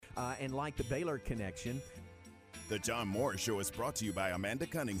and like the Baylor connection. The John Morris Show is brought to you by Amanda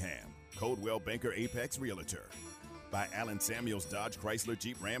Cunningham, Coldwell Banker Apex Realtor. By Allen Samuels Dodge Chrysler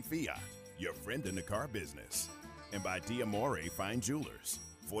Jeep Ram Fiat, your friend in the car business. And by Diamore Fine Jewelers,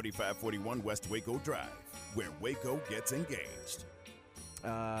 4541 West Waco Drive, where Waco gets engaged.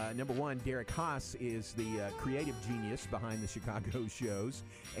 Number one, Derek Haas is the creative genius behind the Chicago shows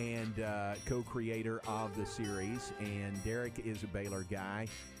and co-creator of the series. And Derek is a Baylor guy.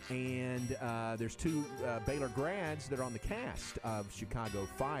 And there's two Baylor grads that are on the cast of Chicago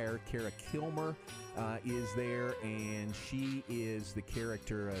Fire. Kara Kilmer is there, and she is the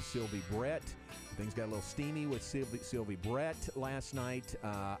character Sylvie Brett. Things got a little steamy with Sylvie Brett last night.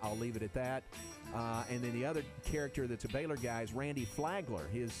 I'll leave it at that. And then the other character that's a Baylor guy is Randy Flagler.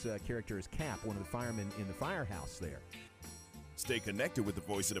 His character is Cap, one of the firemen in the firehouse there. Stay connected with the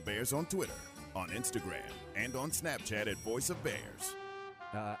Voice of the Bears on Twitter, on Instagram, and on Snapchat at Voice of Bears.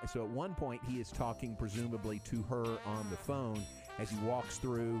 So at one point, he is talking presumably to her on the phone as he walks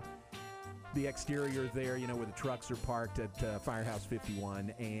through the exterior there, where the trucks are parked at Firehouse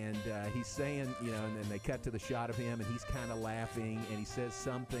 51. And he's saying, and then they cut to the shot of him, and he's kind of laughing, and he says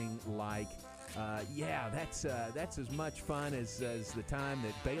something like, yeah, that's as much fun as the time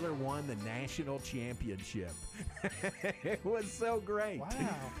that Baylor won the national championship. It was so great.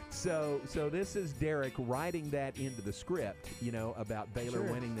 Wow. So this is Derek writing that into the script, about Baylor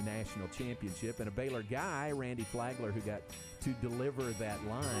winning the national championship, and a Baylor guy, Randy Flagler, who got to deliver that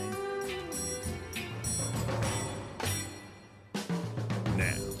line.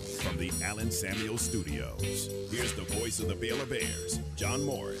 Now, from the Allen Samuels Studios, here's the voice of the Baylor Bears, John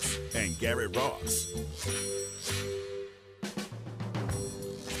Morris and Garrett Ross.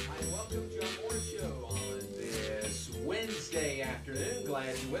 Hi, welcome to John Morris Show on this Wednesday afternoon.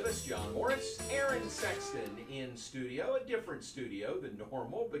 Glad you're with us, John Morris. Aaron Sexton in studio, a different studio than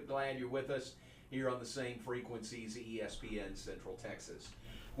normal, but glad you're with us here on the same frequencies, ESPN Central Texas.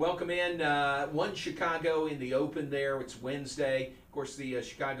 Welcome in. One Chicago in the open there. It's Wednesday. Of course, the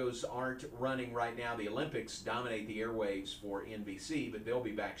Chicagos aren't running right now. The Olympics dominate the airwaves for NBC, but they'll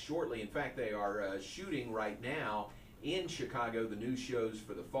be back shortly. In fact, they are shooting right now in Chicago the new shows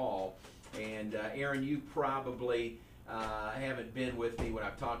for the fall. And Aaron, you probably haven't been with me when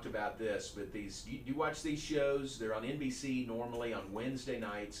I've talked about this, but you watch these shows. They're on NBC normally on Wednesday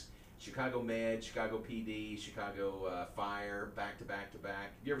nights. Chicago Med, Chicago PD, Chicago Fire, back to back to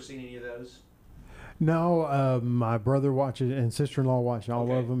back. Have you ever seen any of those? No, my brother watches and sister-in-law watch all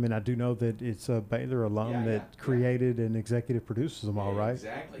Okay. of them, and I do know that it's a Baylor alum that created and executive produces them all, right?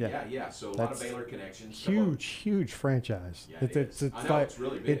 Exactly, Yeah. yeah. So a lot of That's Baylor connections. Huge franchise. Yeah, it is. I know, like, it's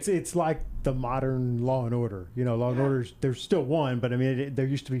really big. It's like the modern Law and Order. Law and Order's, there's still one, but I mean, there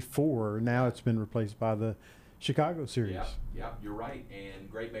used to be four. Now it's been replaced by the Chicago series. Yeah, you're right.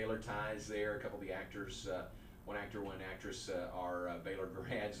 And great Baylor ties there. A couple of the actors, one actor, one actress are Baylor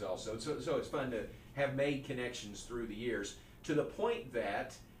grads also. So it's fun to have made connections through the years to the point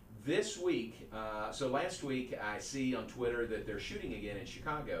that this week, so last week I see on Twitter that they're shooting again in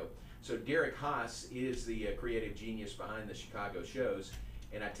Chicago. So Derek Haas is the creative genius behind the Chicago shows.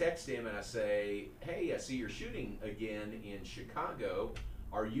 And I text him and I say, hey, I see you're shooting again in Chicago.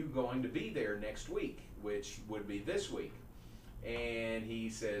 Are you going to be there next week, which would be this week? And he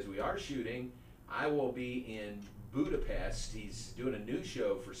says, we are shooting. I will be in Budapest. He's doing a new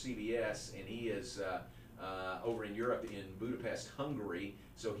show for CBS, and he is over in Europe in Budapest, Hungary,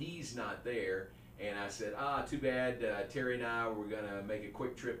 so he's not there. And I said, too bad. Terry and I were going to make a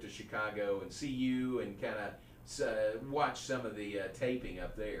quick trip to Chicago and see you and kind of watch some of the taping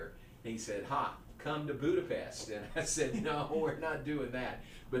up there. And he said, come to Budapest. And I said, no, we're not doing that.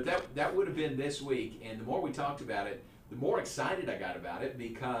 But that would have been this week. And the more we talked about it, the more excited I got about it,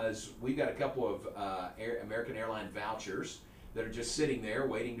 because we've got a couple of American Airline vouchers that are just sitting there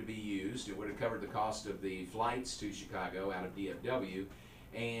waiting to be used. It would have covered the cost of the flights to Chicago out of DFW,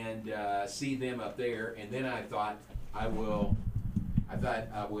 and see them up there. And then I thought I would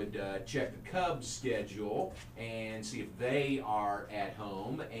check the Cubs schedule and see if they are at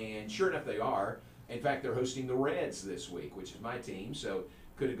home. And sure enough, they are. In fact, they're hosting the Reds this week, which is my team. So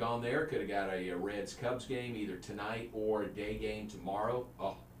could have gone there, could have got a Reds-Cubs game either tonight or a day game tomorrow.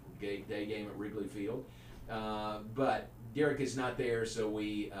 Day game at Wrigley Field. But Derek is not there, so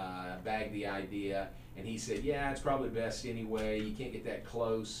we bagged the idea. And he said, yeah, it's probably best anyway. You can't get that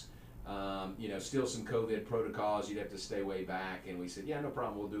close. Still some COVID protocols. You'd have to stay way back. And we said, yeah, no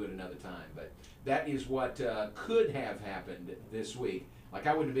problem. We'll do it another time. But that is what could have happened this week. Like,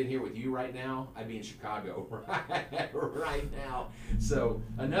 I wouldn't have been here with you right now. I'd be in Chicago right now. So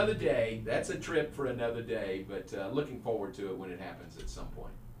another day. That's a trip for another day. But looking forward to it when it happens at some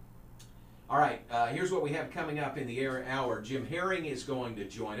point. All right, here's what we have coming up in the hour. Jim Herring is going to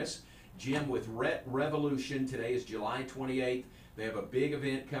join us. Jim with Revolution. Today is July 28th. They have a big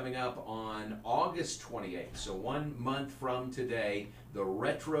event coming up on August 28th. So 1 month from today, the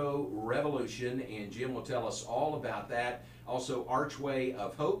Retro Revolution, and Jim will tell us all about that. Also, Archway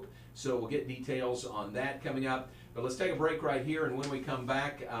of Hope. So we'll get details on that coming up. But let's take a break right here, and when we come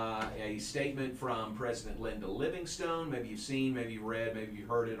back, a statement from President Linda Livingstone. Maybe you've seen, maybe you read, maybe you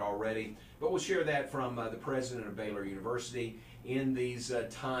heard it already. But we'll share that from the president of Baylor University in these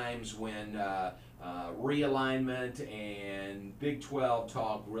times when realignment and Big 12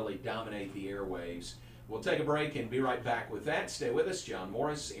 talk really dominate the airwaves. We'll take a break and be right back with that. Stay with us. John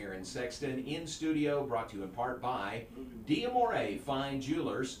Morris, Aaron Sexton in studio, brought to you in part by D'Amore Fine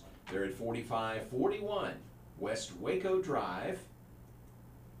Jewelers. They're at 4541 West Waco Drive.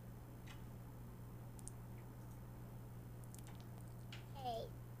 Hey,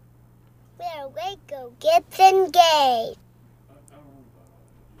 where Waco gets engaged.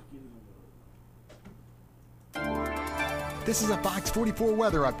 This is a Fox 44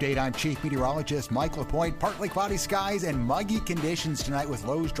 weather update. I'm Chief Meteorologist Mike LaPointe. Partly cloudy skies and muggy conditions tonight with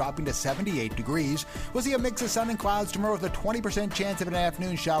lows dropping to 78 degrees. We'll see a mix of sun and clouds tomorrow with a 20% chance of an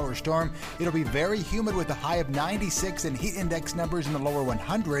afternoon shower storm. It'll be very humid with a high of 96 and heat index numbers in the lower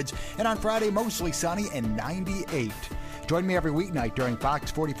 100s. And on Friday, mostly sunny and 98. Join me every weeknight during Fox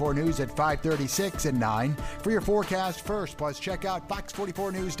 44 News at 5:36 and 9 for your forecast first. Plus, check out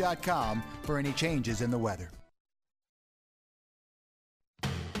fox44news.com for any changes in the weather.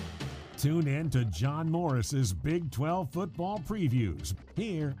 Tune in to John Morris's Big 12 football previews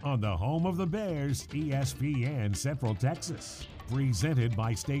here on the home of the Bears, ESPN Central Texas. Presented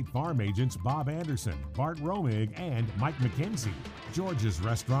by State Farm agents Bob Anderson, Bart Romig, and Mike McKenzie. George's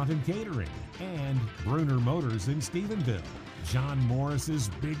Restaurant and Catering, and Bruner Motors in Stephenville. John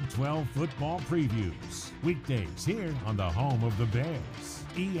Morris's Big 12 football previews. Weekdays here on the home of the Bears,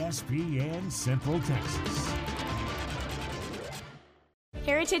 ESPN Central Texas.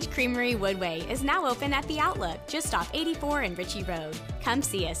 Heritage Creamery Woodway is now open at The Outlook, just off 84 and Ritchie Road. Come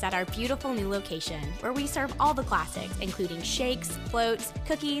see us at our beautiful new location, where we serve all the classics, including shakes, floats,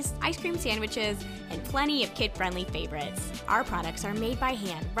 cookies, ice cream sandwiches, and plenty of kid-friendly favorites. Our products are made by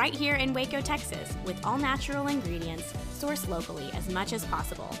hand right here in Waco, Texas, with all natural ingredients sourced locally as much as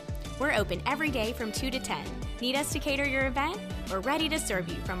possible. We're open every day from 2 to 10. Need us to cater your event? We're ready to serve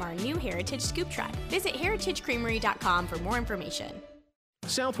you from our new Heritage Scoop Truck. Visit heritagecreamery.com for more information.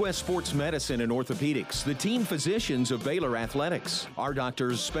 Southwest Sports Medicine and Orthopedics, the team physicians of Baylor Athletics. Our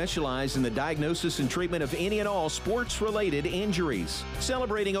doctors specialize in the diagnosis and treatment of any and all sports-related injuries.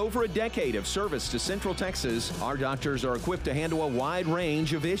 Celebrating over a decade of service to Central Texas, our doctors are equipped to handle a wide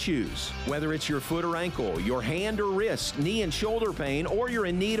range of issues. Whether it's your foot or ankle, your hand or wrist, knee and shoulder pain, or you're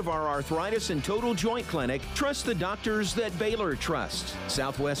in need of our arthritis and total joint clinic, trust the doctors that Baylor trusts.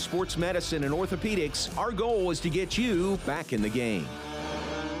 Southwest Sports Medicine and Orthopedics, our goal is to get you back in the game.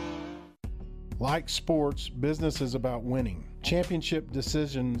 Like sports, business is about winning. Championship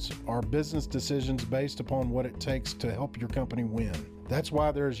decisions are business decisions based upon what it takes to help your company win. That's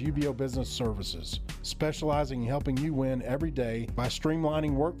why there's UBO Business Services, specializing in helping you win every day by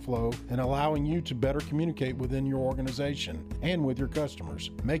streamlining workflow and allowing you to better communicate within your organization and with your customers.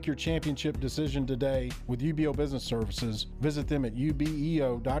 Make your championship decision today with UBO Business Services. Visit them at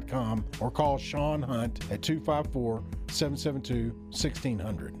ubeo.com or call Sean Hunt at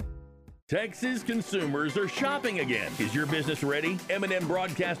 254-772-1600. Texas consumers are shopping again. Is your business ready? M&M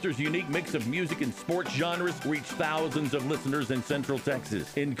Broadcasters' unique mix of music and sports genres reach thousands of listeners in Central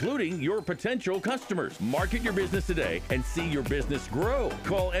Texas, including your potential customers. Market your business today and see your business grow.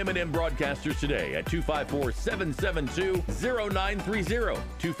 Call M&M Broadcasters today at 254-772-0930.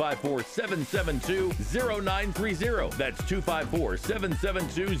 254-772-0930. That's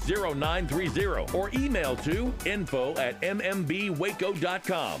 254-772-0930. Or email to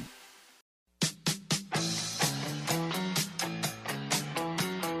info@mmbwaco.com.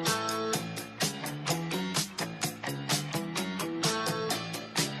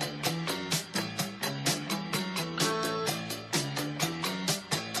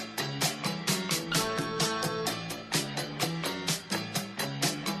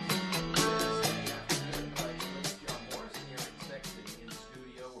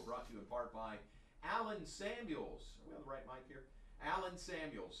 Alan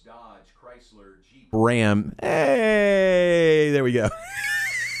Samuels, Dodge, Chrysler, Jeep, Ram. Hey, there we go.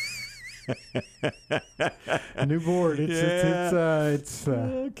 A new board. It's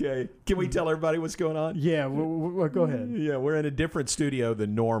okay. Can we tell everybody what's going on? Yeah, well, go ahead. Yeah, we're in a different studio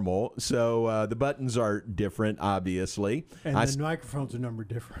than normal, so the buttons are different, obviously. And the microphones are numbered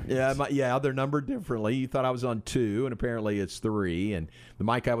different. Yeah, they're numbered differently. You thought I was on 2, and apparently it's 3. And the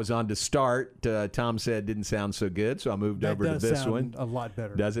mic I was on to start, Tom said didn't sound so good, so I moved over to this one. A lot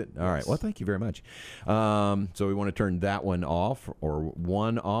better. Does it? All right. Well, thank you very much. So we want to turn that one off or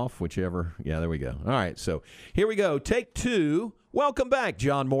one off, whichever. Yeah, there we go. All right. So here we go. Take 2. Welcome back,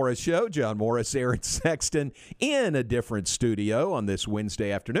 John Morris Show. John Morris, Aaron Sexton in a different studio on this Wednesday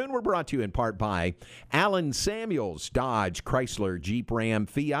afternoon. We're brought to you in part by Allen Samuels, Dodge, Chrysler, Jeep, Ram,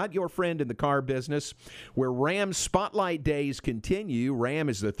 Fiat, your friend in the car business. Where Ram Spotlight Days continue, Ram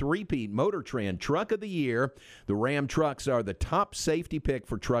is the 3-peat Motor Trend Truck of the Year. The Ram trucks are the top safety pick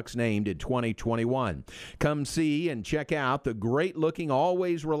for trucks named in 2021. Come see and check out the great-looking,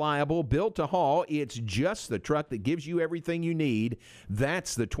 always reliable, built to haul. It's just the truck that gives you everything you need.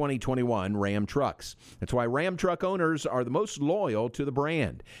 That's the 2021 Ram trucks. That's why Ram truck owners are the most loyal to the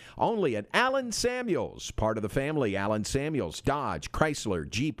brand. Only at Allen Samuels, part of the family. Allen Samuels, Dodge, Chrysler,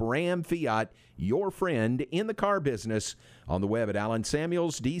 Jeep, Ram, Fiat, your friend in the car business. On the web at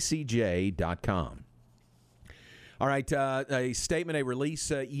allensamuelsdcj.com. All right, a statement, a release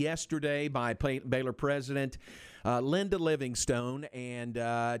yesterday by Baylor president Linda Livingstone. And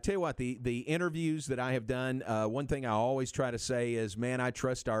I tell you what, the interviews that I have done, one thing I always try to say is, man, I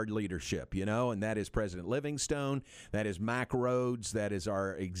trust our leadership, and that is President Livingstone, that is Mack Rhodes, that is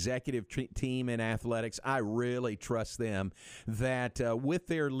our executive team in athletics. I really trust them that with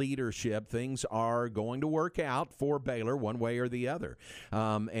their leadership, things are going to work out for Baylor one way or the other.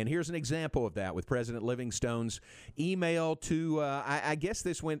 And here's an example of that with President Livingstone's email to, I guess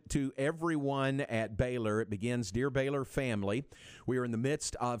this went to everyone at Baylor. It begins, Dear Baylor family, we are in the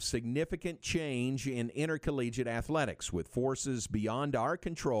midst of significant change in intercollegiate athletics with forces beyond our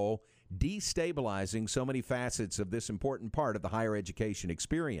control destabilizing so many facets of this important part of the higher education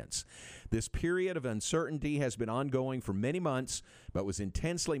experience. This period of uncertainty has been ongoing for many months, but was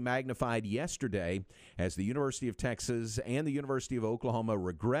intensely magnified yesterday as the University of Texas and the University of Oklahoma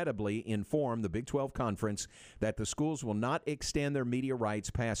regrettably informed the Big 12 Conference that the schools will not extend their media rights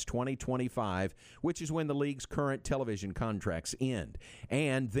past 2025, which is when the league's current television contracts end.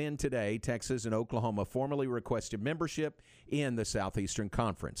 And then today, Texas and Oklahoma formally requested membership in the Southeastern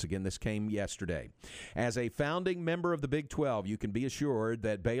Conference. Again, this came yesterday. As a founding member of the Big 12, you can be assured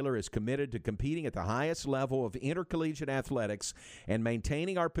that Baylor is committed to competing at the highest level of intercollegiate athletics and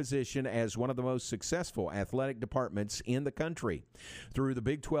maintaining our position as one of the most successful athletic departments in the country. Through the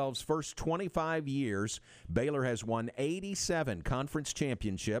Big 12's first 25 years, Baylor has won 87 conference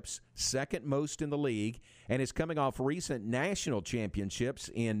championships, second most in the league, and is coming off recent national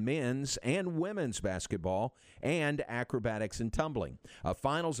championships in men's and women's basketball and acrobatics and tumbling, a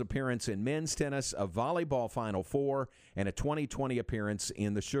finals appearance in men's tennis, a volleyball Final Four, and a 2020 appearance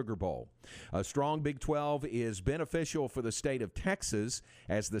in the Sugar Bowl. A strong Big 12 is beneficial for the state of Texas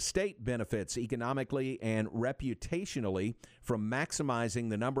as the state benefits economically and reputationally from maximizing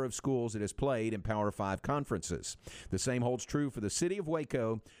the number of schools it has played in Power 5 conferences. The same holds true for the city of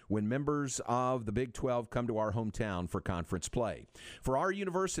Waco when members of the Big 12 come to our hometown for conference play. For our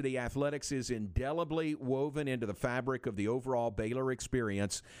university, athletics is indelibly woven into the fabric of the overall Baylor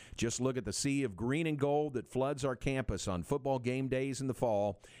experience. Just look at the sea of green and gold that floods our campus on football game days in the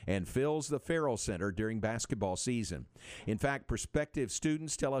fall and fills the Farrell Center during basketball season. In fact, prospective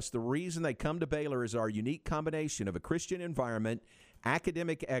students tell us the reason they come to Baylor is our unique combination of a Christian environment,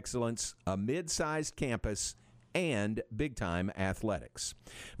 academic excellence, a mid-sized campus, and big-time athletics.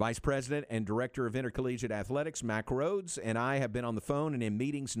 Vice President and Director of Intercollegiate Athletics, Mack Rhodes, and I have been on the phone and in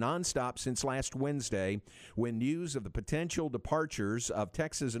meetings nonstop since last Wednesday when news of the potential departures of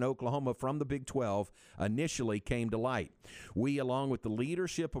Texas and Oklahoma from the Big 12 initially came to light. We, along with the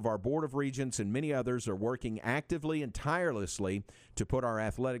leadership of our Board of Regents and many others, are working actively and tirelessly to put our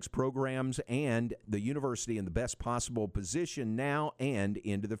athletics programs and the university in the best possible position now and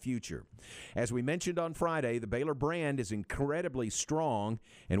into the future. As we mentioned on Friday, the Baylor brand is incredibly strong,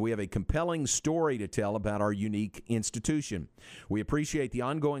 and we have a compelling story to tell about our unique institution. We appreciate the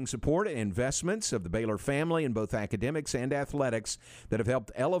ongoing support and investments of the Baylor family in both academics and athletics that have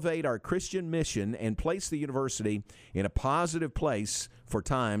helped elevate our Christian mission and place the university in a positive place for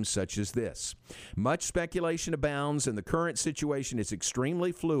times such as this. Much speculation abounds, and the current situation is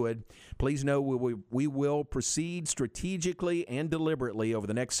extremely fluid. Please know we will proceed strategically and deliberately over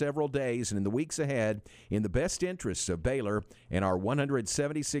the next several days and in the weeks ahead in the best interests of Baylor and our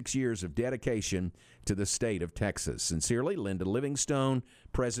 176 years of dedication to the state of Texas. Sincerely, Linda Livingstone,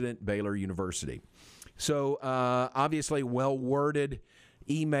 President, Baylor University. So obviously well-worded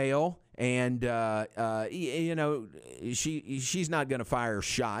email, and she's not going to fire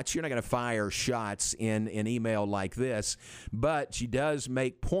shots. You're not going to fire shots in an email like this, but she does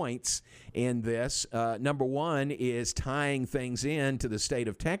make points in this. Number one is tying things in to the state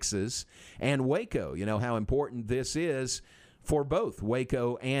of Texas and Waco. You know how important this is for both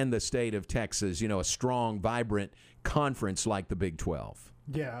Waco and the state of Texas. You know, a strong, vibrant conference like the Big 12.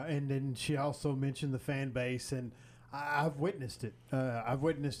 Yeah, and then she also mentioned the fan base, and I've witnessed it. I've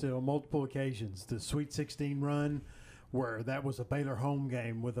witnessed it on multiple occasions. The Sweet 16 run, where that was a Baylor home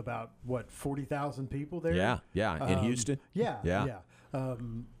game with about 40,000 people there. Yeah, in Houston. Yeah.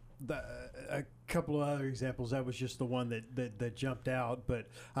 A couple of other examples. That was just the one that jumped out. But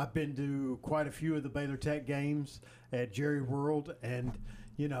I've been to quite a few of the Baylor Tech games at Jerry World, and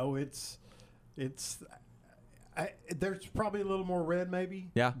it's. There's probably a little more red, maybe.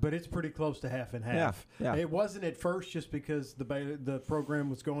 Yeah. But it's pretty close to half and half. Yeah. It wasn't at first just because the program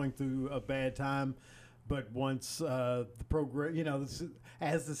was going through a bad time, but once the program,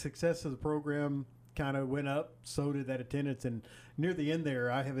 as the success of the program kind of went up, so did that attendance. And near the end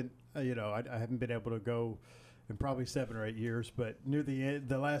there, I haven't been able to go in probably 7 or 8 years, but near the end,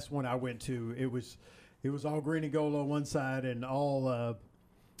 the last one I went to, it was all green and gold on one side and all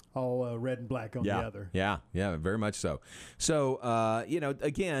red and black on the other. Yeah, very much so. So,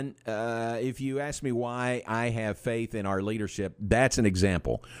 again, if you ask me why I have faith in our leadership, that's an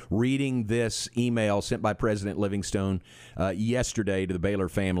example. Reading this email sent by President Livingstone yesterday to the Baylor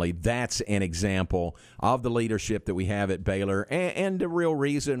family, that's an example of the leadership that we have at Baylor, and the real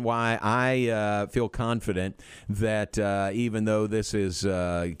reason why I feel confident that even though this is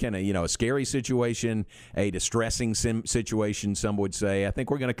kind of, a scary situation, a distressing situation, some would say, I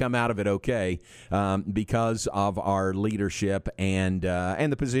think we're going to come out of it okay because of our leadership and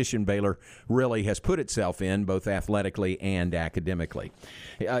the position Baylor really has put itself in, both athletically and academically.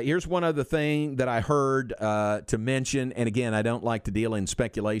 Here's one other thing that I heard to mention, and again, I don't like to deal in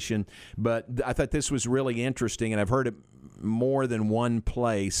speculation, but I thought this was really interesting, and I've heard it more than one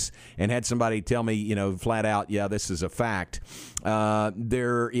place and had somebody tell me, flat out, yeah, this is a fact.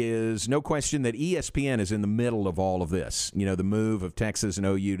 There is no question that ESPN is in the middle of all of this, the move of Texas and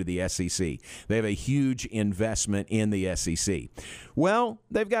OU to the SEC. They have a huge investment in the SEC. Well,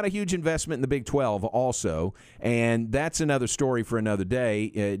 they've got a huge investment in the Big 12 also, and that's another story for another day.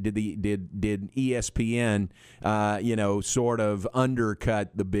 Did ESPN, sort of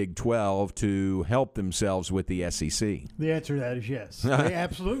undercut the Big 12 to help themselves with the SEC? The answer to that is yes. They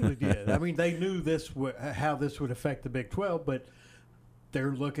absolutely did. I mean, they knew how this would affect the Big 12, but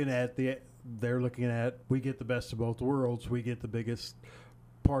they're looking at we get the best of both worlds. We get the biggest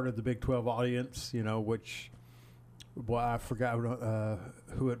part of the Big 12 audience, which I forgot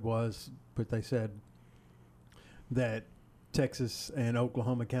who it was, but they said that Texas and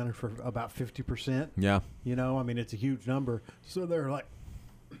Oklahoma accounted for about 50%. Yeah. It's a huge number. So they're like,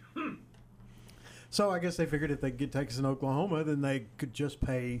 so I guess they figured if they get Texas and Oklahoma, then they could just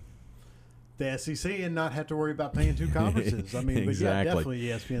pay the SEC and not have to worry about paying two conferences. I mean, exactly. But yeah, definitely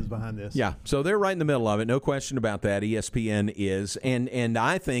ESPN's behind this. Yeah, so they're right in the middle of it. No question about that. ESPN is. And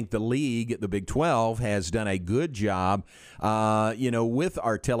I think the league, the Big 12, has done a good job, with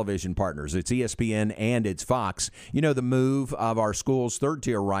our television partners. It's ESPN and it's Fox. The move of our school's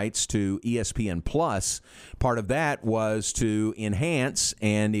third-tier rights to ESPN Plus, part of that was to enhance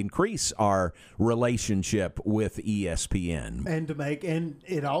and increase our relationship with ESPN. And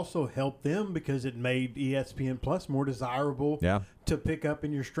it also helped them because it made ESPN Plus more desirable to pick up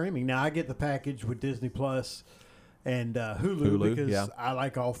in your streaming. Now, I get the package with Disney Plus and Hulu because I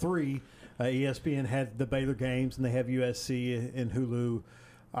like all three. ESPN had the Baylor games, and they have USC, and Hulu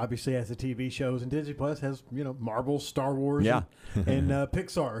obviously has the TV shows, and Disney Plus has, Marvel, Star Wars, and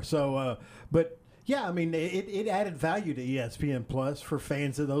Pixar. So, but yeah, I mean, it added value to ESPN Plus for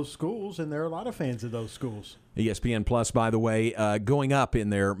fans of those schools, and there are a lot of fans of those schools. ESPN Plus, by the way, going up in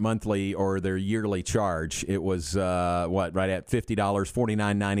their monthly or their yearly charge. It was, right at $50,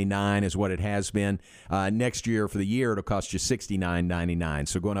 $49.99 is what it has been. Next year, for the year, it'll cost you $69.99.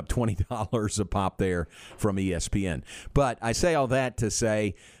 So going up $20 a pop there from ESPN. But I say all that to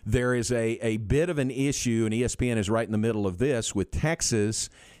say there is a bit of an issue, and ESPN is right in the middle of this, with Texas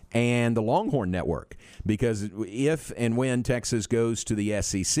and the Longhorn Network. Because if and when Texas goes to the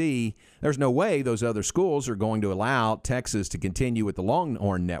SEC, there's no way those other schools are going to allow Texas to continue with the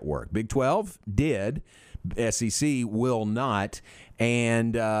Longhorn Network. Big 12 did. SEC will not.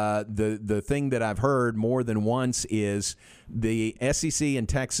 And the thing that I've heard more than once is the SEC and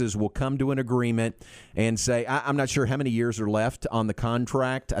Texas will come to an agreement and say, I'm not sure how many years are left on the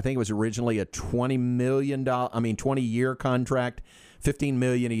contract. I think it was originally a $20-year contract. $15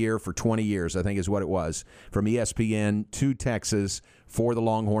 million a year for 20 years, I think is what it was, from ESPN to Texas for the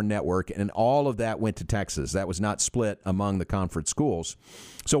Longhorn Network, and all of that went to Texas. That was not split among the conference schools.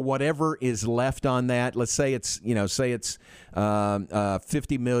 So whatever is left on that, let's say it's $50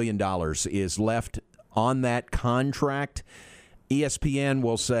 million is left on that contract. ESPN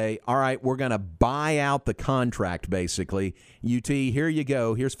will say, all right, we're going to buy out the contract, basically. UT, here you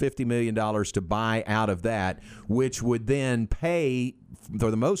go. Here's $50 million to buy out of that, which would then pay,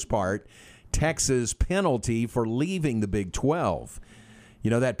 for the most part, Texas' penalty for leaving the Big 12. You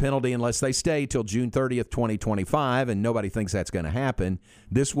know, that penalty, unless they stay till June 30th, 2025, and nobody thinks that's going to happen,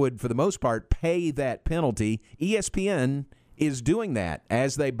 this would, for the most part, pay that penalty. ESPN is doing that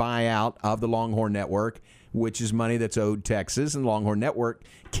as they buy out of the Longhorn Network, which is money that's owed Texas, and Longhorn Network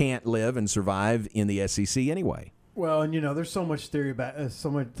can't live and survive in the SEC anyway. Well, and there's so much theory about so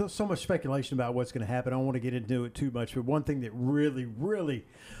much speculation about what's going to happen. I don't want to get into it too much, but one thing that really, really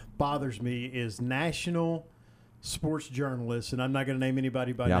bothers me is national sports journalists, and I'm not going to name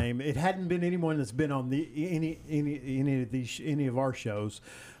anybody by name. It hadn't been anyone that's been on any of our shows,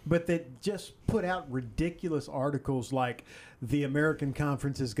 but that just put out ridiculous articles like the American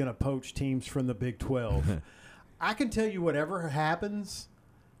Conference is going to poach teams from the Big 12. I can tell you whatever happens,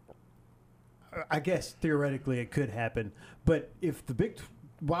 I guess theoretically it could happen, but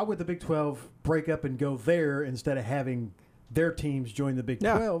why would the Big 12 break up and go there instead of having their teams join the Big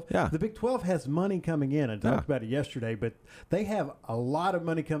 12? Yeah. The Big 12 has money coming in. I talked about it yesterday, but they have a lot of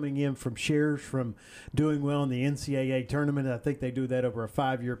money coming in from shares from doing well in the NCAA tournament. I think they do that over a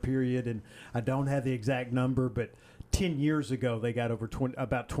 5-year period, and I don't have the exact number, but 10 years ago they got over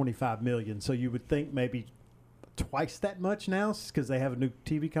about $25 million. So you would think maybe twice that much now because they have a new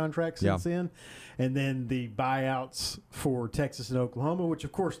TV contract since then. And then the buyouts for Texas and Oklahoma, which,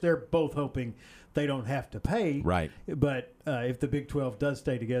 of course, they're both hoping they don't have to pay. Right. But if the Big 12 does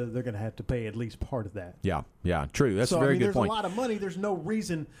stay together, they're going to have to pay at least part of that. Yeah, true. That's a very good point. There's a lot of money. There's no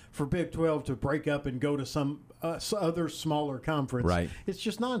reason for Big 12 to break up and go to some other smaller conference. Right. It's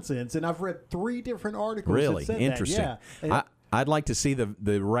just nonsense. And I've read 3 different articles really that said interesting. That. Yeah. I'd like to see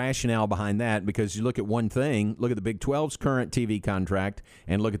the rationale behind that, because you look at one thing, look at the Big 12's current TV contract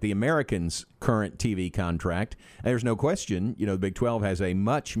and look at the Americans' current TV contract. There's no question, the Big 12 has a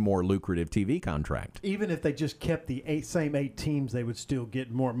much more lucrative TV contract. Even if they just kept the same 8 teams, they would still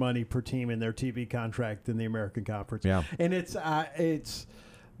get more money per team in their TV contract than the American Conference. Yeah. And it's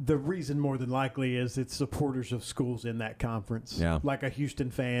the reason more than likely is it's supporters of schools in that conference. Yeah. Like a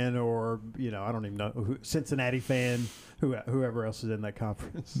Houston fan or, I don't even know, Cincinnati fan, whoever else is in that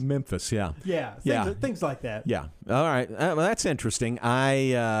conference. Memphis, yeah. Yeah, things like that. Yeah. All right. Well, that's interesting.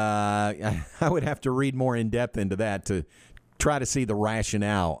 I would have to read more in depth into that to try to see the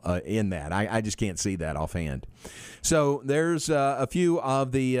rationale in that. I just can't see that offhand. So there's a few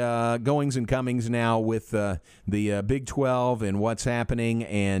of the goings and comings now with the Big 12 and what's happening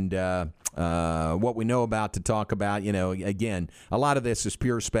and what we know about to talk about. Again, a lot of this is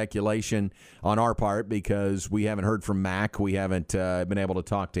pure speculation on our part because we haven't heard from Mac. We haven't been able to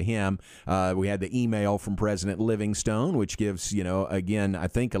talk to him. We had the email from President Livingstone, which gives, again, I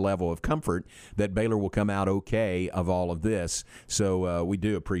think a level of comfort that Baylor will come out okay of all of this. So we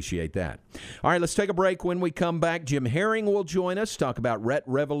do appreciate that. All right, let's take a break. When we come back, Jim Herring will join us, talk about Rhett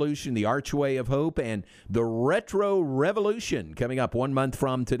Revolution, the Archway of Hope, and the Retro Revolution coming up 1 month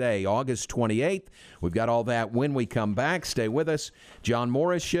from today, August 28th. We've got all that when we come back. Stay with us. John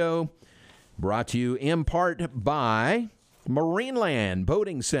Morris Show, brought to you in part by Marineland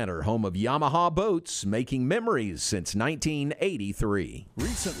Boating Center, home of Yamaha boats, making memories since 1983.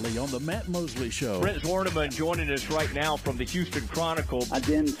 Recently on the Matt Mosley Show. Brent Zorneman joining us right now from the Houston Chronicle. I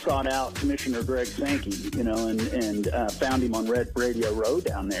then sought out Commissioner Greg Sankey, and found him on Red Radio Row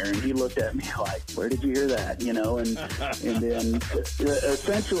down there, and he looked at me like, "Where did you hear that?" And then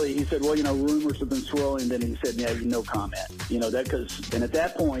essentially he said, "Well, rumors have been swirling." Then he said, "Yeah, no comment." And at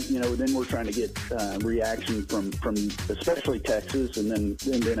that point, then we're trying to get reaction from especially Texas and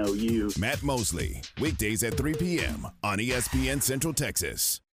then OU. Matt Mosley, weekdays at 3 p.m. on ESPN Central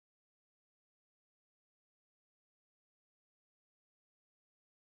Texas.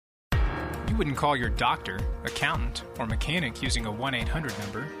 You wouldn't call your doctor, accountant, or mechanic using a 1-800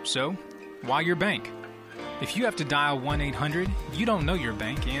 number, so why your bank? If you have to dial 1-800, you don't know your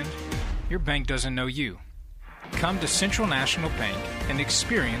bank and your bank doesn't know you. Come to Central National Bank and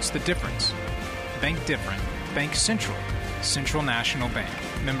experience the difference. Bank different. Bank Central. Central National Bank.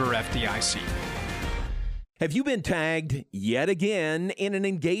 Member FDIC. Have you been tagged yet again in an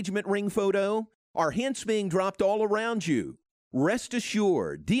engagement ring photo? Are hints being dropped all around you? Rest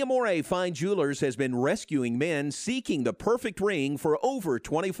assured, D'Amore Fine Jewelers has been rescuing men seeking the perfect ring for over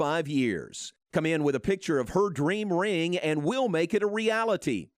 25 years. Come in with a picture of her dream ring and we'll make it a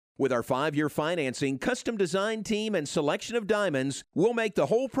reality. With our 5-year financing, custom design team, and selection of diamonds, we'll make the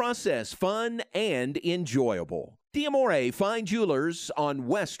whole process fun and enjoyable. D'Amore Fine Jewelers on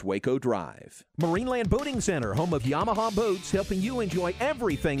West Waco Drive. Marineland Boating Center, home of Yamaha boats, helping you enjoy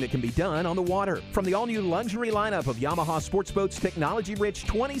everything that can be done on the water. From the all-new luxury lineup of Yamaha sports boats' technology-rich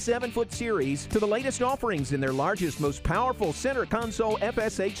 27-foot series to the latest offerings in their largest, most powerful center console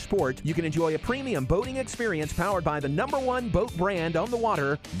FSH Sport, you can enjoy a premium boating experience powered by the #1 boat brand on the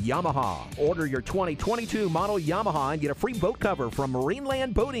water, Yamaha. Order your 2022 model Yamaha and get a free boat cover from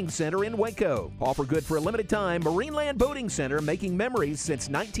Marineland Boating Center in Waco. Offer good for a limited time. Marineland Boating Center, making memories since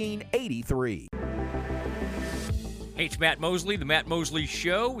 1983. Hey, it's Matt Mosley, The Matt Mosley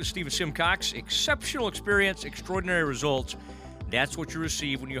Show with Stephen Simcox. Exceptional experience, extraordinary results. That's what you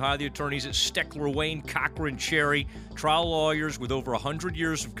receive when you hire the attorneys at Steckler, Wayne, Cochran, Cherry, trial lawyers with over 100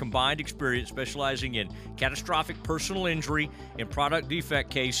 years of combined experience specializing in catastrophic personal injury and product defect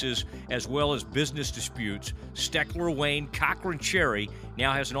cases, as well as business disputes. Steckler, Wayne, Cochran, Cherry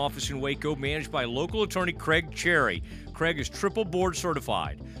now has an office in Waco managed by local attorney Craig Cherry. Craig is triple board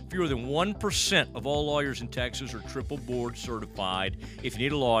certified. Fewer than 1% of all lawyers in Texas are triple board certified. If you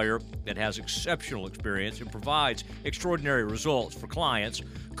need a lawyer that has exceptional experience and provides extraordinary results for clients,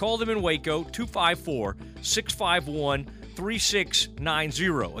 call them in Waco,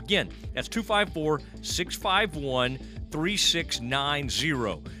 254-651-3690. Again, that's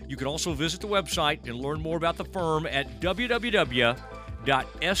 254-651-3690. You can also visit the website and learn more about the firm at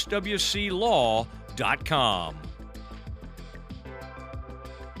www.swclaw.com.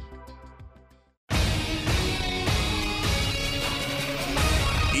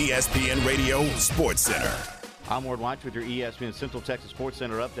 ESPN Radio Sports Center. I'm Ward White with your ESPN Central Texas Sports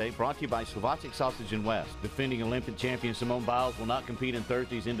Center update, brought to you by Slovacek Sausage and West. Defending Olympic champion Simone Biles will not compete in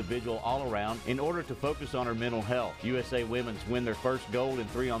Thursday's individual all-around in order to focus on her mental health. USA Women's win their first gold in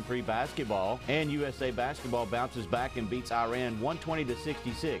 3-on-3 basketball, and USA Basketball bounces back and beats Iran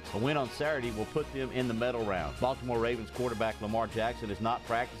 120-66. A win on Saturday will put them in the medal round. Baltimore Ravens quarterback Lamar Jackson is not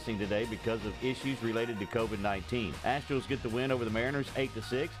practicing today because of issues related to COVID-19. Astros get the win over the Mariners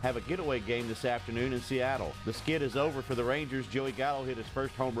 8-6, have a getaway game this afternoon in Seattle. The skid is over for the Rangers. Joey Gallo hit his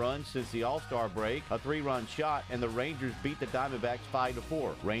first home run since the All-Star break, a 3-run shot, and the Rangers beat the Diamondbacks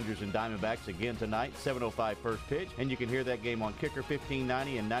 5-4. Rangers and Diamondbacks again tonight, 7:05 first pitch, and you can hear that game on Kicker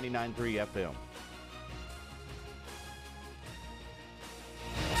 1590 and 99.3 FM.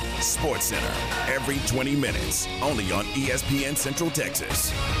 Sports Center, every 20 minutes, only on ESPN Central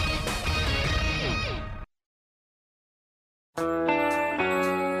Texas.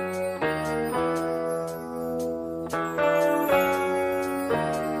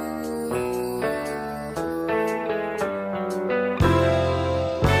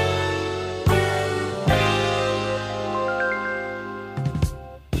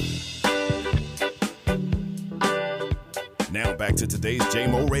 Back to today's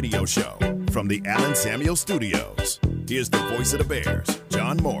JMO Radio Show from the Allen Samuel Studios. Here's the voice of the Bears,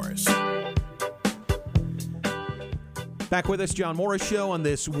 John Morris. Back with us, John Morris Show on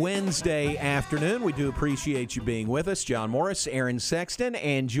this Wednesday afternoon. We do appreciate you being with us. John Morris, Aaron Sexton,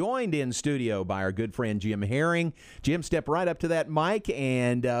 and joined in studio by our good friend Jim Herring. Jim, step right up to that mic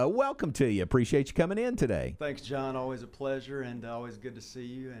and welcome to you. Appreciate you coming in today. Thanks, John. Always a pleasure and always good to see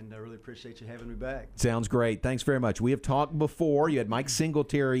you, and I really appreciate you having me back. Sounds great. Thanks very much. We have talked before. You had Mike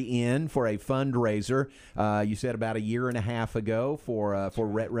Singletary in for a fundraiser, you said about a year and a half ago for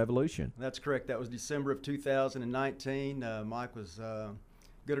Rhett Revolution. That's correct. That was December of 2019. Mike was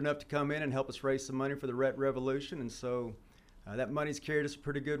good enough to come in and help us raise some money for the Rhett Revolution, and so that money's carried us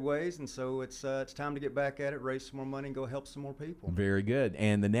pretty good ways, and so it's time to get back at it, raise some more money, and go help some more people. Very good.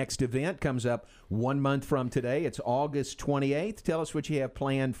 And the next event comes up 1 month from today. It's August 28th. Tell us what you have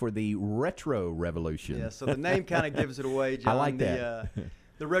planned for the Retro Revolution. Yeah, so the name kind of gives it away, John. I like that.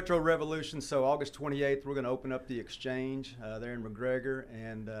 The Retro Revolution, so August 28th, we're going to open up the Exchange there in McGregor,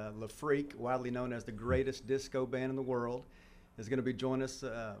 and Le Freak, widely known as the greatest disco band in the world, is going to be joining us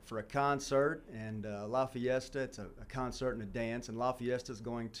for a concert, and La Fiesta, it's a concert and a dance, and La Fiesta is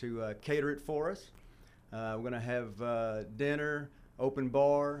going to cater it for us. We're going to have dinner, open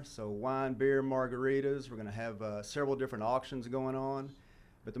bar, so wine, beer, margaritas. We're going to have several different auctions going on.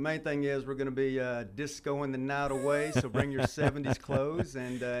 But the main thing is we're going to be discoing the night away, so bring your 70s clothes.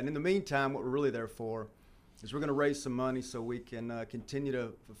 And in the meantime, what we're really there for is we're going to raise some money so we can continue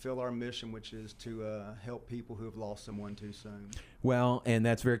to fulfill our mission, which is to help people who have lost someone too soon. Well, and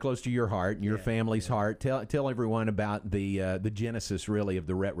that's very close to your heart and your family's heart. Tell everyone about the genesis, really, of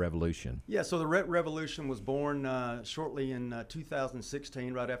the Rhett Revolution. Yeah, so the Rhett Revolution was born shortly in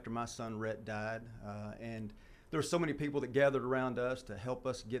 2016, right after my son Rhett died. And there were so many people that gathered around us to help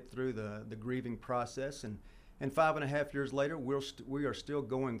us get through the grieving process. And 5.5 years later, we are still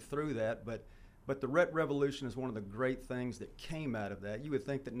going through that. But the Rhett Revolution is one of the great things that came out of that. You would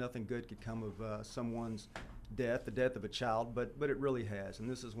think that nothing good could come of someone's death, the death of a child, but it really has. And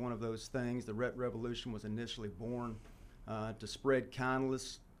this is one of those things. The Rhett Revolution was initially born to spread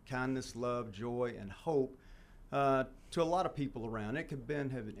kindness, love, joy, and hope to a lot of people around. It could have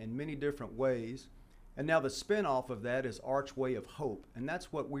been in many different ways. And now the spin-off of that is Archway of Hope. And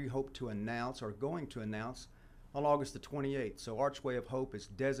that's what we hope to announce, or going to announce, on August the 28th. So Archway of Hope is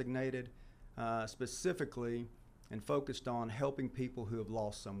designated specifically and focused on helping people who have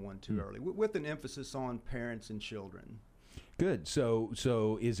lost someone too early, with an emphasis on parents and children. Good.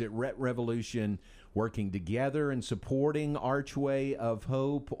 So is it Rhett Revolution working together and supporting Archway of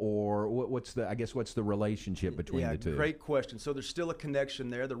Hope, or what's the relationship between the two? Great question. So there's still a connection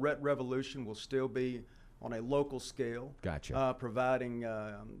there. The Rhett Revolution will still be on a local scale. Gotcha. Providing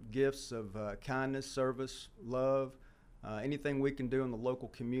gifts of kindness, service, love, anything we can do in the local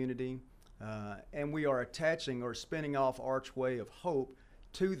community. And we are attaching or spinning off Archway of Hope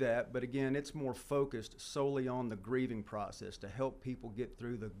to that, but again, it's more focused solely on the grieving process to help people get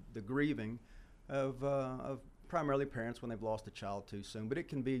through the grieving of primarily parents when they've lost a child too soon. But it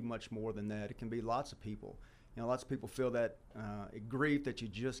can be much more than that. It can be lots of people. You know, lots of people feel that grief that you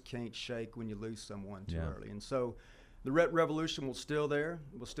just can't shake when you lose someone too early. And so the Rhett Revolution will still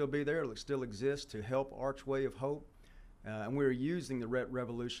be there. It'll still exist to help Archway of Hope. And we're using the Rhett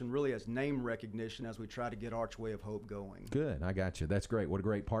Revolution really as name recognition as we try to get Archway of Hope going. Good, I got you. That's great. What a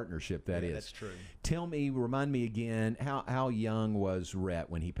great partnership that is. That's true. Remind me again, how young was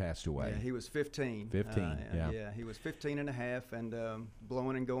Rhett when he passed away? Yeah, he was 15. 15, Yeah, he was 15 and a half and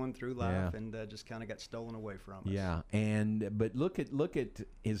blowing and going through life and just kind of got stolen away from us. Yeah, but look at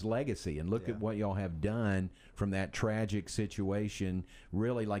his legacy and look at what y'all have done from that tragic situation.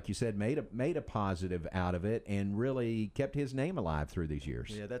 Really, like you said, made a positive out of it and really kept his name alive through these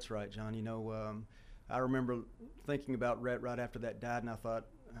years. Yeah, that's right, John. You know, I remember thinking about Rhett right after that died, and I thought,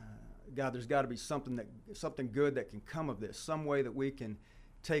 God, there's got to be something good that can come of this, some way that we can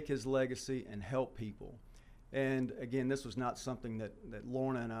take his legacy and help people. And again, this was not something that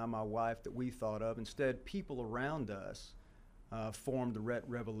Lorna and I, my wife, that we thought of. Instead, people around us formed the Rhett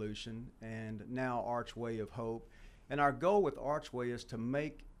Revolution and now Archway of Hope. And our goal with Archway is to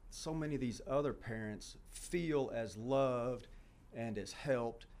make so many of these other parents feel as loved and as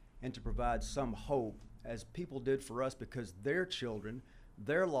helped, and to provide some hope as people did for us, because their children,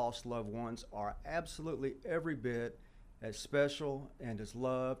 their lost loved ones, are absolutely every bit as special and as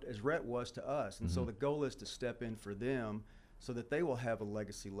loved as Rhett was to us. And so the goal is to step in for them so that they will have a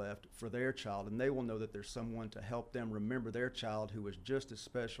legacy left for their child, and they will know that there's someone to help them remember their child who was just as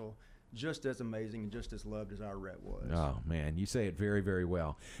special, just as amazing, and just as loved as our Rhett was. Oh, man, you say it very, very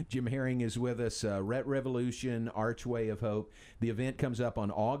well. Jim Herring is with us, Rhett Revolution, Archway of Hope. The event comes up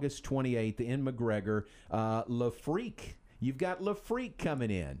on August 28th in McGregor. Le Freak. You've got Le Freak coming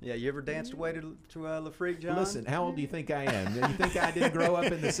in. Yeah, you ever danced away to Le Freak, John? Listen, how old do you think I am? You think I didn't grow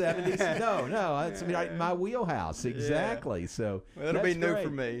up in the 70s? No, it's my wheelhouse, exactly. So well, it'll be new for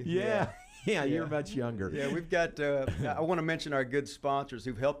me. Yeah, you're much younger. Yeah, we've got, I want to mention our good sponsors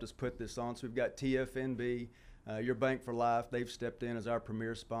who've helped us put this on. So we've got TFNB, Your Bank for Life. They've stepped in as our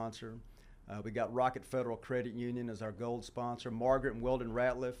premier sponsor. We got Rocket Federal Credit Union as our gold sponsor. Margaret and Weldon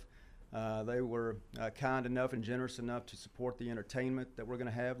Ratliff, they were kind enough and generous enough to support the entertainment that we're going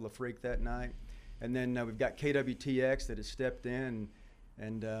to have, Le Freak, that night. And then we've got KWTX that has stepped in,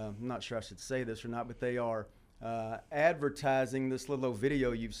 and I'm not sure I should say this or not, but they are advertising this little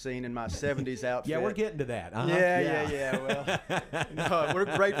video you've seen in my 70s outfit. Yeah, we're getting to that. Yeah. Well, no,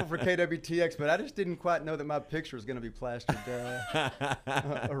 we're grateful for KWTX, but I just didn't quite know that my picture was going to be plastered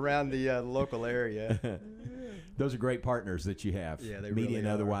around the local area. Those are great partners that you have, yeah, they media really and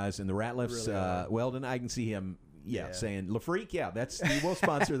otherwise. And the Ratliffs, really Weldon, I can see him saying LaFreak, we'll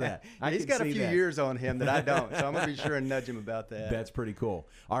sponsor that. He's got a few years on him that I don't, so I'm gonna be sure and nudge him about that. That's pretty cool.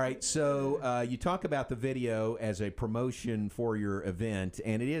 All right, so you talk about the video as a promotion for your event,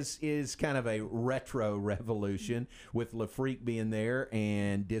 and it is kind of a retro revolution with LaFreak being there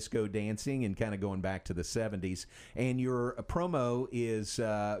and disco dancing and kind of going back to the 70s. And your promo is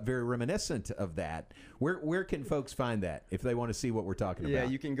very reminiscent of that. Where can folks find that if they want to see what we're talking about? Yeah,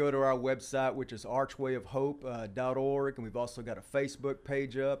 you can go to our website, which is archwayofhope.org, and we've also got a Facebook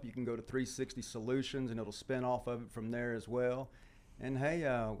page up. You can go to 360 Solutions, and it'll spin off of it from there as well. And hey,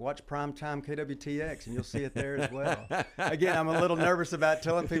 watch Primetime KWTX, and you'll see it there as well. Again, I'm a little nervous about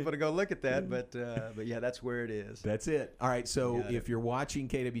telling people to go look at that, but yeah, that's where it is. That's it. All right, so if you're watching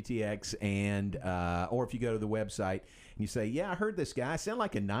KWTX and or if you go to the website and you say, yeah, I heard this guy. I sound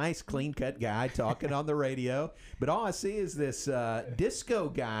like a nice, clean-cut guy talking on the radio, but all I see is this disco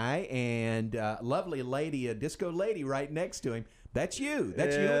guy and lovely lady, a disco lady right next to him. That's you.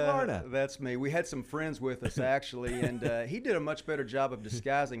 That's you and Lorna. That's me. We had some friends with us, actually, and he did a much better job of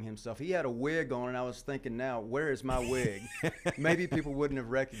disguising himself. He had a wig on, and I was thinking, now, where is my wig? Maybe people wouldn't have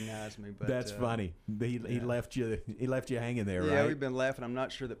recognized me. But that's funny. He left you hanging there, right? Yeah, we've been laughing. I'm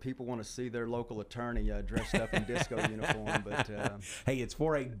not sure that people want to see their local attorney dressed up in disco uniform, but hey, it's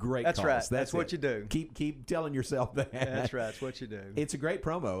for a great cause. Right. That's what you do. Keep telling yourself that. That's right. That's what you do. It's a great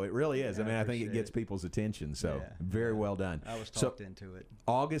promo. It really is. I think it gets people's attention. So very well done. I was talked into it.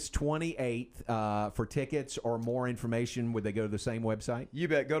 August 28th, for tickets or more information, would they go to the same website? You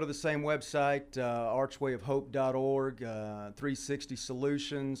bet. Go to the same website, archwayofhope.org, 360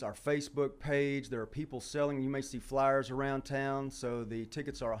 Solutions, our Facebook page. There are people selling. You may see flyers around town. So the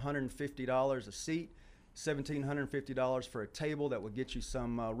tickets are $150 a seat, $1,750 for a table. That will get you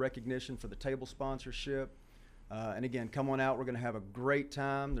some recognition for the table sponsorship. And again, come on out. We're going to have a great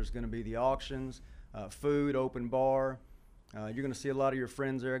time. There's going to be the auctions, food, open bar. You're going to see a lot of your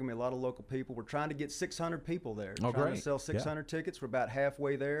friends there. Going to be a lot of local people. We're trying to get 600 people there. Oh, trying great. to sell 600 tickets. We're about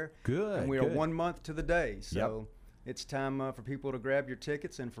halfway there. Good. And we are 1 month to the day. So it's time for people to grab your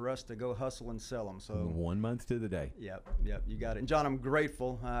tickets and for us to go hustle and sell them. So 1 month to the day. Yep. You got it. And John, I'm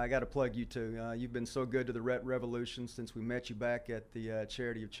grateful. I got to plug you too. You've been so good to the Rhett Revolution since we met you back at the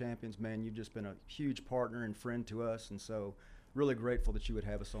Charity of Champions. Man, you've just been a huge partner and friend to us. And so really grateful that you would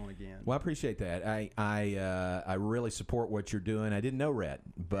have us on again. Well, I appreciate that. I really support what you're doing. I didn't know Rhett,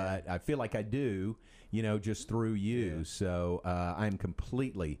 but I feel like I do, just through you. Yeah. So I'm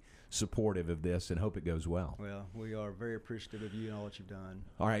completely supportive of this and hope it goes well. Well, we are very appreciative of you and all that you've done.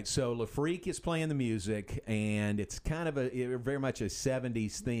 All right, so LaFreak is playing the music, and it's kind of very much a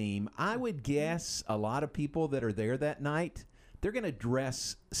 70s theme. I would guess a lot of people that are there that night, they're going to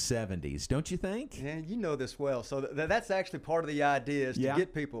dress 70s, don't you think? Yeah, you know this well. So that's actually part of the idea is to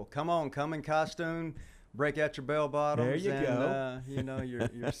get people, come in costume, break out your bell bottoms. There you go.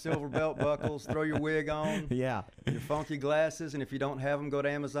 Your silver belt buckles, throw your wig on. Yeah. Your funky glasses, and if you don't have them, go to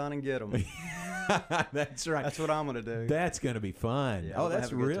Amazon and get them. That's right. That's what I'm going to do. That's going to be fun. Yeah,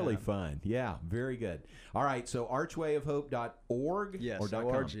 that's really fun. Yeah, very good. All right, so archwayofhope.org? Yes, or .com?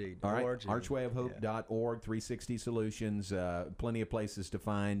 .org. All right, archwayofhope.org, 360 Solutions, plenty of places to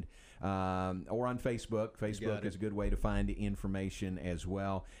find, or on Facebook. Facebook is a good way to find information as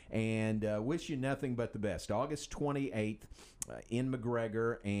well. And wish you nothing but the best. August 28th in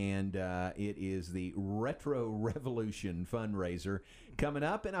McGregor, and it is the Retro Revolution fundraiser coming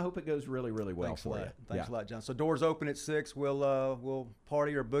up, and I hope it goes really, really well for you. Thanks a lot, John. So doors open at 6. We'll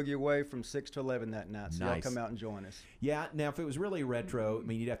party or boogie away from 6 to 11 that night. So y'all come out and join us. Yeah. Now, if it was really retro,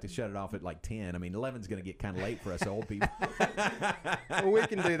 you'd have to shut it off at like 10. 11's going to get kind of late for us old people. Well, we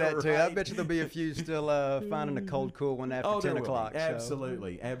can do that too. Right. I bet you there'll be a few still finding a cold, cool one after 10 o'clock.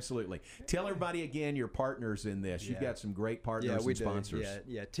 Absolutely, absolutely. Tell everybody again your partners in this. You've got some great partners and sponsors.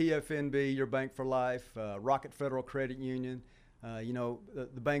 Yeah. TFNB, Your Bank for Life, Rocket Federal Credit Union.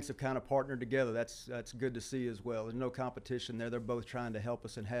 The banks have kind of partnered together. That's good to see as well. There's no competition there. They're both trying to help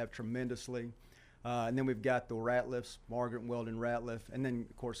us and have tremendously. And then we've got the Ratliffs, Margaret and Weldon Ratliff, and then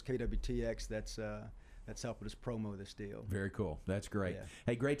of course KWTX. That's helping us promo this deal. Very cool. That's great. Yeah.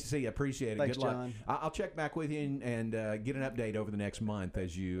 Hey, great to see you. Appreciate it. Thanks, good luck. John. I'll check back with you and get an update over the next month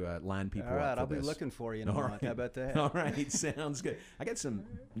as you line people up. All right, I'll be looking for you in a month. How about that? All right, sounds good. I got some.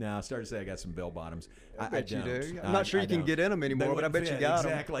 No, I started to say I got some bell bottoms. I bet you do. I'm not sure you can get in them anymore, but I bet you got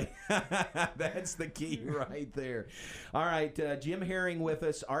them. Exactly. That's the key right there. All right, Jim Herring with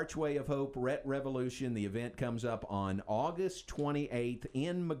us. Archway of Hope, Rhett Revolution. The event comes up on August 28th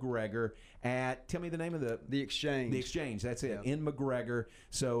in McGregor at. Tell me the name of the Exchange. The Exchange. That's it. In McGregor.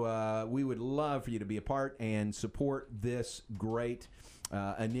 So we would love for you to be a part and support this great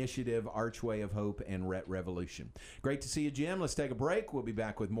initiative, Archway of Hope, and Rhett Revolution. Great to see you, Jim. Let's take a break. We'll be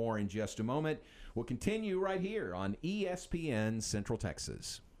back with more in just a moment. We'll continue right here on ESPN Central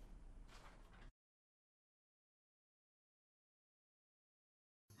Texas.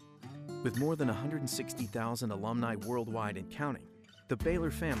 With more than 160,000 alumni worldwide and counting, the Baylor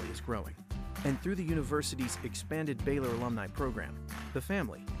family is growing. And through the university's expanded Baylor Alumni Program, the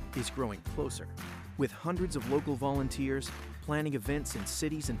family is growing closer. With hundreds of local volunteers planning events in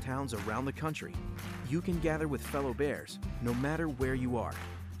cities and towns around the country, you can gather with fellow Bears no matter where you are.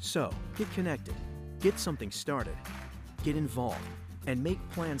 So, get connected, get something started, get involved, and make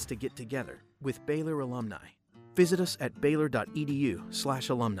plans to get together with Baylor alumni. Visit us at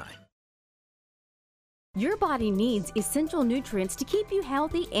baylor.edu/alumni. Your body needs essential nutrients to keep you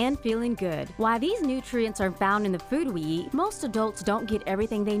healthy and feeling good. While these nutrients are found in the food we eat, most adults don't get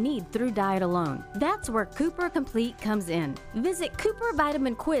everything they need through diet alone. That's where Cooper Complete comes in. Visit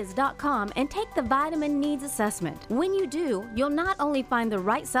CooperVitaminQuiz.com and take the vitamin needs assessment. When you do, you'll not only find the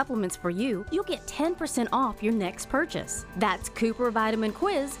right supplements for you, you'll get 10% off your next purchase. That's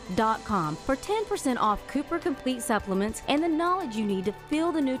CooperVitaminQuiz.com for 10% off Cooper Complete supplements and the knowledge you need to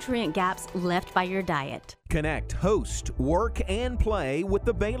fill the nutrient gaps left by your diet. Connect, host, work, and play with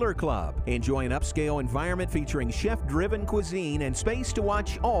the Baylor Club. Enjoy an upscale environment featuring chef-driven cuisine and space to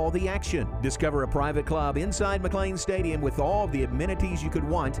watch all the action. Discover a private club inside McLean Stadium with all the amenities you could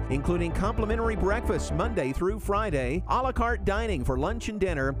want, including complimentary breakfast Monday through Friday, a la carte dining for lunch and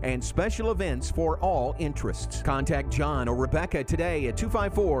dinner, and special events for all interests. Contact John or Rebecca today at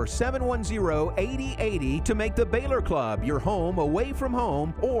 254-710-8080 to make the Baylor Club your home away from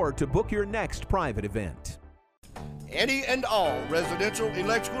home or to book your next private event. Any and all residential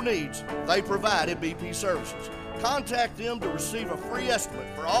electrical needs, they provide at BP Services. Contact them to receive a free estimate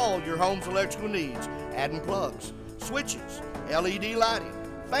for all your home's electrical needs, adding plugs, switches, LED lighting,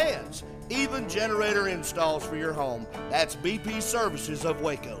 fans, even generator installs for your home. That's BP Services of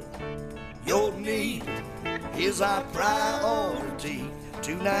Waco. Your need is our priority.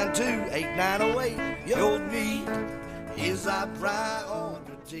 292-8908. Your need is our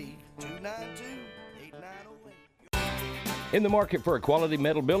priority. 292-8908. In the market for a quality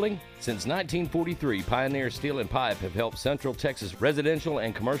metal building? Since 1943, Pioneer Steel and Pipe have helped Central Texas residential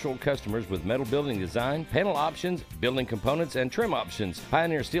and commercial customers with metal building design, panel options, building components, and trim options.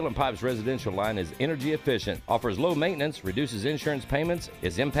 Pioneer Steel and Pipe's residential line is energy efficient, offers low maintenance, reduces insurance payments,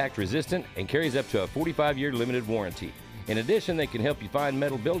 is impact resistant, and carries up to a 45-year limited warranty. In addition, they can help you find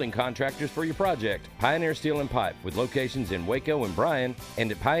metal building contractors for your project. Pioneer Steel and Pipe, with locations in Waco and Bryan, and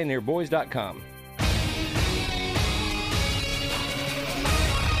at pioneerboys.com.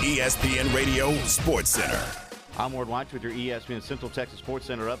 ESPN Radio Sports Center. I'm Ward White with your ESPN Central Texas Sports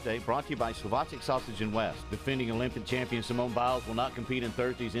Center update, brought to you by Slovacek Sausage and West. Defending Olympic champion Simone Biles will not compete in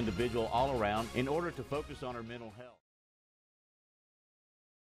Thursday's individual all-around in order to focus on her mental health.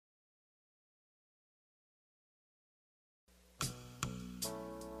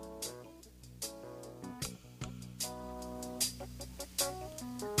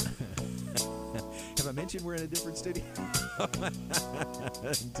 Have I mentioned we're in a different studio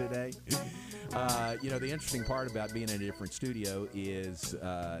today? The interesting part about being in a different studio is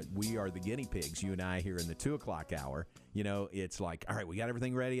we are the guinea pigs, you and I, here in the 2 o'clock hour. It's like, all right, we got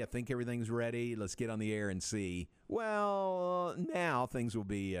everything ready. I think everything's ready. Let's get on the air and see. Well, now things will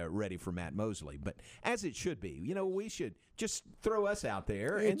be ready for Matt Mosley. But as it should be, we should just throw us out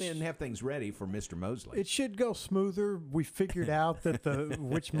there and then have things ready for Mr. Mosley. It should go smoother. We figured out that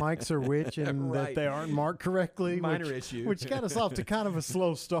which mics are which and that they aren't marked correctly. Minor issue. Which got us off to kind of a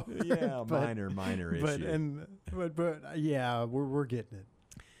slow start. Yeah, minor issue. But yeah, we're getting it.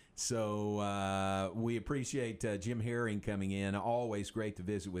 So we appreciate Jim Herring coming in. Always great to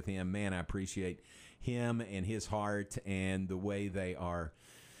visit with him. Man, I appreciate him and his heart and the way they are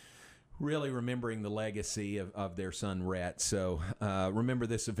really remembering the legacy of their son, Rhett. So remember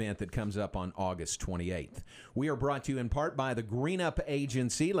this event that comes up on August 28th. We are brought to you in part by the Greenup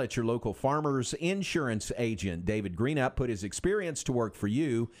Agency. Let your local farmer's insurance agent, David Greenup, put his experience to work for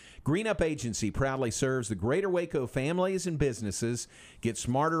you. Greenup Agency proudly serves the greater Waco families and businesses. Get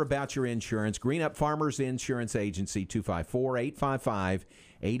smarter about your insurance. Greenup Farmers Insurance Agency,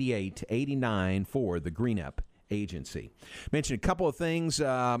 254-855-8889 for the Greenup Agency. Mention a couple of things.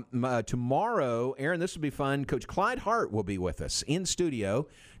 Tomorrow, Aaron, this will be fun. Coach Clyde Hart will be with us in studio.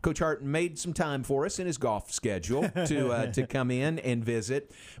 Coach Hart made some time for us in his golf schedule to come in and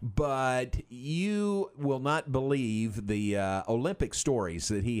visit. But you will not believe the Olympic stories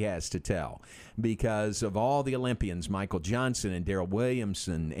that he has to tell because of all the Olympians, Michael Johnson and Darrell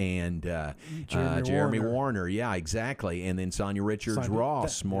Williamson and Jeremy Warner. Yeah, exactly. And then Sonia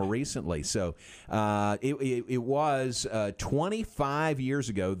Richards-Ross more recently. So it was 25 years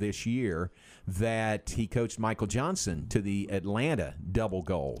ago this year that he coached Michael Johnson to the Atlanta double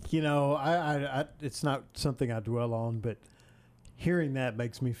gold. You know, I it's not something I dwell on, but hearing that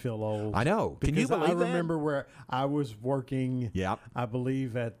makes me feel old. I know. Can you believe that? I remember where I was working, I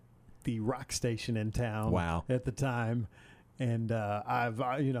believe, at the rock station in town at the time. And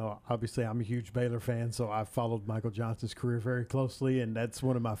obviously I'm a huge Baylor fan, so I've followed Michael Johnson's career very closely, and that's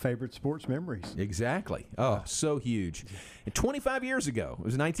one of my favorite sports memories. Exactly. Oh, so huge. And 25 years ago, it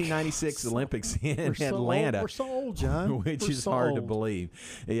was 1996 Olympics in Atlanta. We're so old, John. Which is so hard old to believe.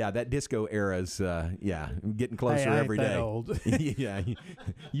 Yeah, that disco era's getting closer every day. That old. Yeah,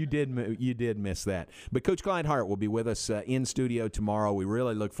 you did miss that. But Coach Clyde Hart will be with us in studio tomorrow. We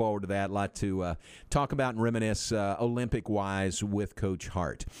really look forward to that. A lot to talk about and reminisce Olympic-wise with Coach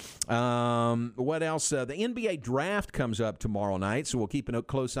Hart. What else? The NBA draft comes up tomorrow night, so we'll keep a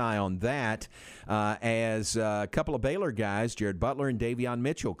close eye on that as a couple of Baylor guys, Jared Butler and Davion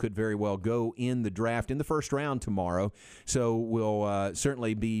Mitchell, could very well go in the draft in the first round tomorrow. So we'll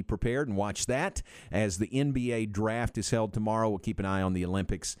certainly be prepared and watch that as the NBA draft is held tomorrow. We'll keep an eye on the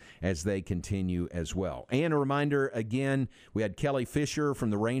Olympics as they continue as well. And a reminder, again, we had Kelly Fisher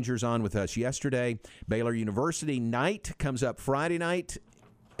from the Rangers on with us yesterday. Baylor University night comes up Friday night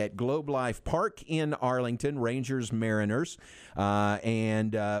at Globe Life Park in Arlington, Rangers Mariners,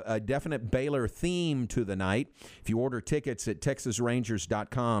 and a definite Baylor theme to the night. If you order tickets at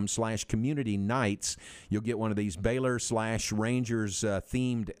texasrangers.com/community nights, you'll get one of these Baylor/Rangers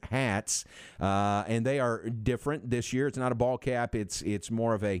themed hats, and they are different this year. It's not a ball cap. It's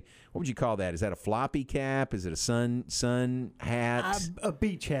more of a, what would you call that? Is that a floppy cap? Is it a sun hat? A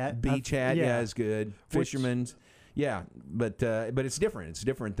beach hat. Beach hat, yeah, is good. Fisherman's. Yeah, but it's different. It's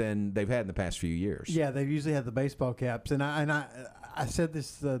different than they've had in the past few years. Yeah, they've usually had the baseball caps, and I said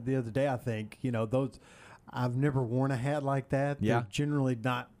this the other day. I think those. I've never worn a hat like that. Yeah, they're generally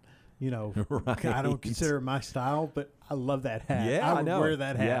not. Right. I don't consider it my style, but I love that hat. Yeah, I would wear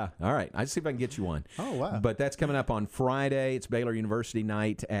that hat. Yeah, all right. I'll see if I can get you one. Oh wow! But that's coming up on Friday. It's Baylor University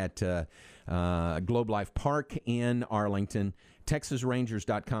night at Globe Life Park in Arlington.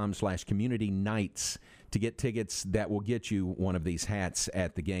 TexasRangers.com/community nights to get tickets that will get you one of these hats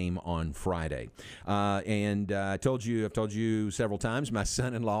at the game on Friday. And I've told you several times, my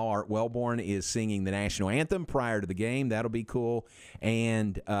son-in-law, Art Wellborn, is singing the national anthem prior to the game. That'll be cool.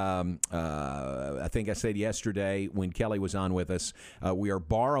 And I think I said yesterday when Kelly was on with us, we are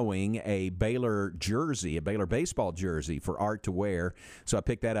borrowing a Baylor jersey, a Baylor baseball jersey for Art to wear. So I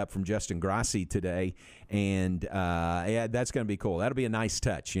picked that up from Justin Grassi today. And that's going to be cool. That'll be a nice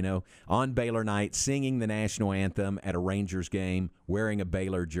touch, on Baylor night, singing the national anthem at a Rangers game, wearing a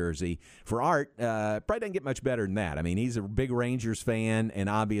Baylor jersey. For Art, probably doesn't get much better than that. I mean, he's a big Rangers fan and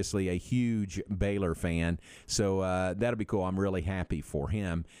obviously a huge Baylor fan. So that'll be cool. I'm really happy for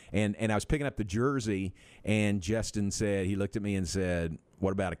him. And I was picking up the jersey, and Justin said, he looked at me and said,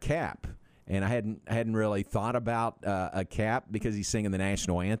 "What about a cap?" And I hadn't really thought about a cap because he's singing the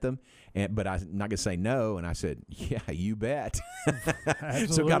national anthem. But I'm not going to say no. And I said, yeah, you bet.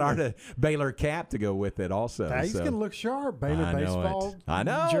 So got our Baylor cap to go with it also. Now he's going to look sharp. Baylor baseball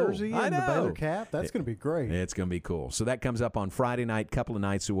jersey and the Baylor cap. That's going to be great. It's going to be cool. So that comes up on Friday night, couple of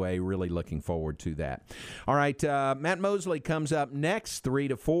nights away. Really looking forward to that. All right, Matt Mosley comes up next, 3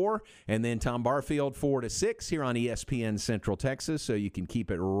 to 4. And then Tom Barfield, 4 to 6 here on ESPN Central Texas. So you can keep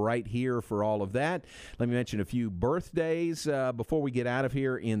it right here for all of that. Let me mention a few birthdays before we get out of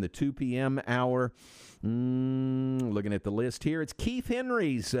here in the 2 p.m. hour. Looking at the list here, it's Keith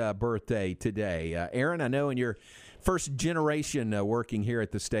Henry's birthday today. Aaron, I know in your first generation working here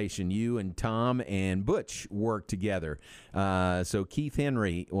at the station, you and Tom and Butch worked together. So Keith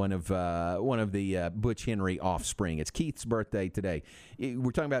Henry, one of the Butch Henry offspring. It's Keith's birthday today.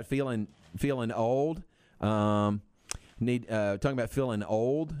 We're talking about feeling old. Talking about feeling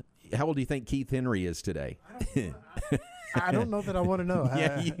old. How old do you think Keith Henry is today? I don't know that I want to know.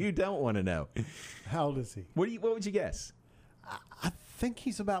 Yeah, you don't want to know. How old is he? What would you guess? I think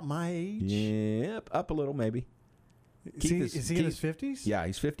he's about my age. Yep, up a little maybe. Is he in his 50s? Yeah,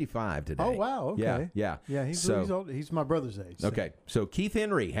 he's 55 today. Oh, wow, okay. Yeah. He's old. He's my brother's age. So. Okay, so Keith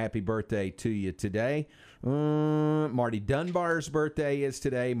Henry, happy birthday to you today. Marty Dunbar's birthday is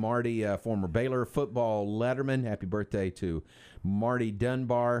today. Marty, former Baylor football letterman. Happy birthday to Marty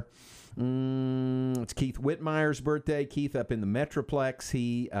Dunbar. It's Keith Whitmire's birthday. Keith up in the Metroplex.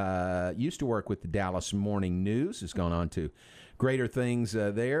 He used to work with the Dallas Morning News. Has gone on to greater things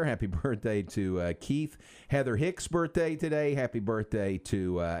there. Happy birthday to Keith. Heather Hicks' birthday today. Happy birthday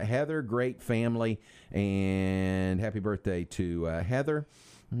to Heather. Great family. And happy birthday to Heather.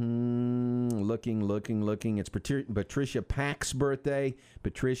 Looking. It's Patricia Pack's birthday.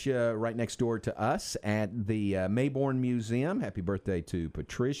 Patricia right next door to us at the Mayborn Museum. Happy birthday to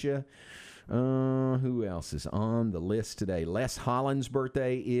Patricia. Who else is on the list today? Les Holland's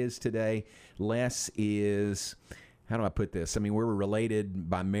birthday is today. Les is... How do I put this? I mean, we were related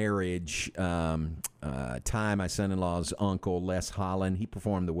by marriage. Ty, my son-in-law's uncle, Les Holland, he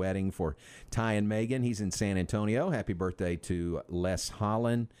performed the wedding for Ty and Megan. He's in San Antonio. Happy birthday to Les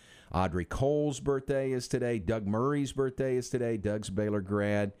Holland. Audrey Cole's birthday is today. Doug Murray's birthday is today. Doug's Baylor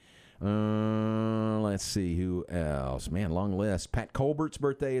grad. Let's see who else. Man, long list. Pat Colbert's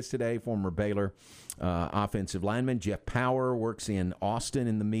birthday is today, former Baylor offensive lineman. Jeff Power works in Austin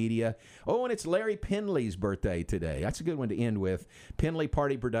in the media. Oh, and it's Larry Penley's birthday today. That's a good one to end with. Penley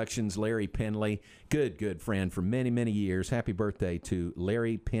Party Productions, Larry Penley. Good friend for many, many years. Happy birthday to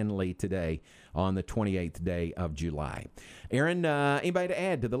Larry Penley today on the 28th day of July. Aaron, anybody to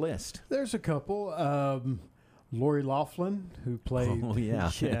add to the list? There's a couple. Lori Loughlin, who played who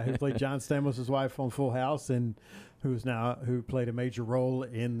played John Stamos' wife on Full House, and who played a major role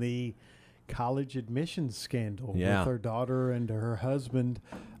in the college admissions scandal with her daughter and her husband.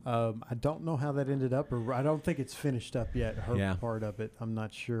 I don't know how that ended up, or I don't think it's finished up yet. Her part of it, I'm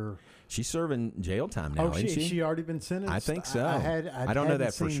not sure. She's serving jail time now, isn't she? She already been sentenced? I think so. I don't know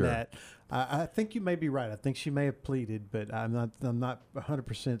that for sure. That. I think you may be right. I think she may have pleaded, but I'm not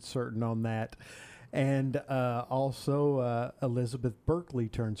 100% certain on that. And also Elizabeth Berkley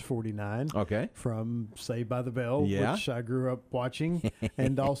turns 49. Okay. From Saved by the Bell, which I grew up watching,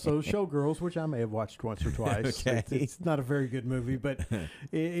 and also Showgirls, which I may have watched once or twice. Okay. It's not a very good movie, but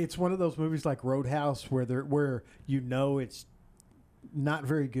it's one of those movies like Roadhouse where you know it's not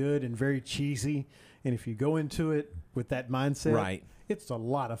very good and very cheesy, and if you go into it with that mindset, right, it's a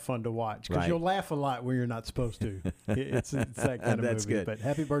lot of fun to watch because you'll laugh a lot when you're not supposed to. It's that kind of That's movie. Good. But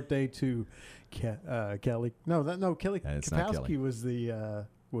happy birthday to Kelly. Kelly Kapowski was the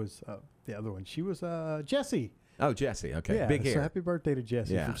other one. She was Jessie. Oh, Jessie. Okay. Yeah, Big hair. So happy birthday to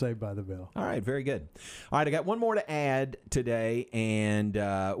Jessie from Saved by the Bell. All right. Very good. All right. I got one more to add today, and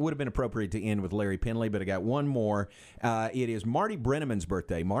would have been appropriate to end with Larry Penley, but I got one more. It is Marty Brenneman's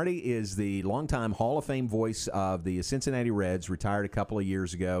birthday. Marty is the longtime Hall of Fame voice of the Cincinnati Reds, retired a couple of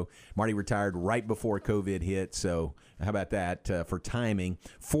years ago. Marty retired right before COVID hit, so how about that for timing?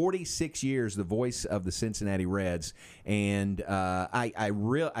 46 years, the voice of the Cincinnati Reds, and I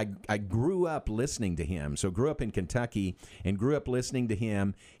grew up listening to him. So grew up in Kentucky and grew up listening to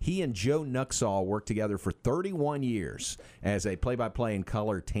him. He and Joe Nuxall worked together for 31 years as a play-by-play and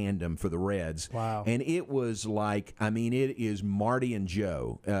color tandem for the Reds. Wow. And it was like, it is Marty and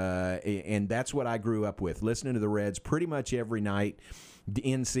Joe, and that's what I grew up with, listening to the Reds pretty much every night.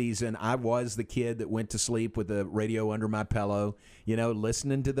 In season, I was the kid that went to sleep with the radio under my pillow,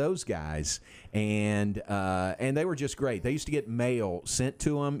 listening to those guys, and they were just great. They used to get mail sent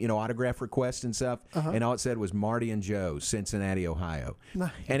to them, autograph requests and stuff, and all it said was Marty and Joe, Cincinnati, Ohio.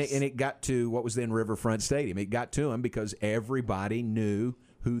 Nice. And it got to what was then Riverfront Stadium. It got to them because everybody knew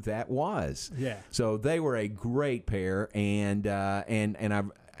who that was. Yeah. So they were a great pair, and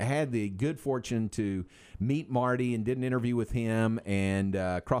I've had the good fortune to meet Marty and did an interview with him and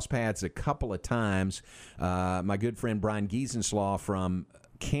cross paths a couple of times. My good friend Brian Giesenslaw from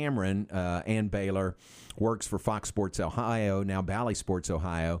Cameron and Baylor works for Fox Sports Ohio, now Bally Sports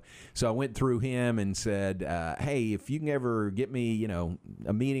Ohio. So I went through him and said, hey, if you can ever get me,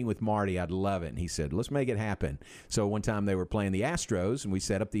 a meeting with Marty, I'd love it. And he said, let's make it happen. So one time they were playing the Astros, and we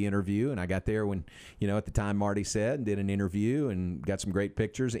set up the interview, and I got there when, at the time Marty said, and did an interview and got some great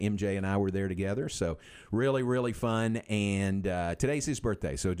pictures. MJ and I were there together. So really, really fun. And today's his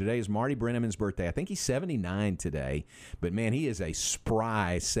birthday. So today is Marty Brenneman's birthday. I think he's 79 today, but man, he is a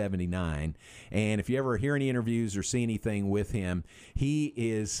spry 79. And if you ever hear any interviews or see anything with him, he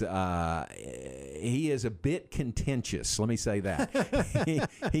is a bit contentious. Let me say that.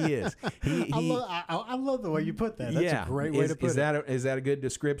 he is. I love the way you put that. That's a great way to put it. Is that a good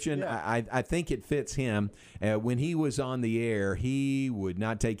description? Yeah. I think it fits him. When he was on the air, he would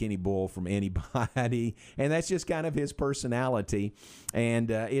not take any bull from anybody, and that's just kind of his personality. And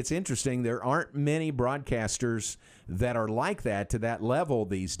it's interesting. There aren't many broadcasters that are like that to that level critical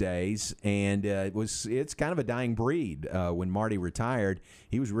these days, and it's kind of a dying breed. When Marty retired,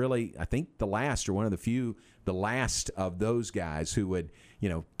 he was really, I think, the last of those guys who would,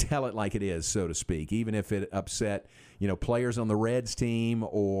 tell it like it is, so to speak, even if it upset, players on the Reds team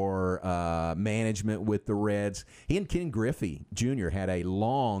or management with the Reds. He and Ken Griffey Jr. had a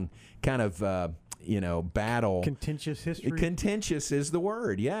long kind of battle. Contentious history. Contentious is the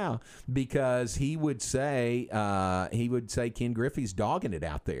word, yeah, because he would say Ken Griffey's dogging it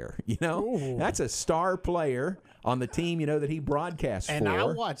out there. Ooh. That's a star player on the team, that he broadcasts and for. And I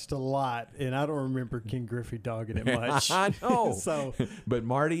watched a lot, and I don't remember Ken Griffey dogging it much. I know. So, but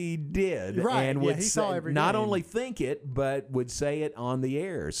Marty did, right? And would he saw every not game. only think it, but would say it on the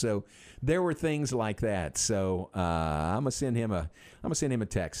air. So there were things like that. So I'm gonna send him a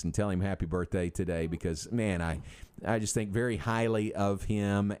text and tell him happy birthday today, because man, I just think very highly of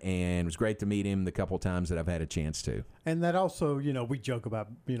him, and it was great to meet him the couple times that I've had a chance to. And that also, we joke about,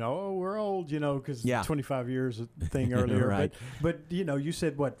 we're old, because 25 years thing earlier. Right. But you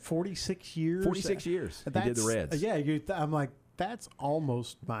said, what, 46 years? 46 years. He did the Reds. Yeah, I'm like, that's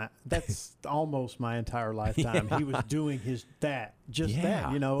almost my entire lifetime. He was doing that.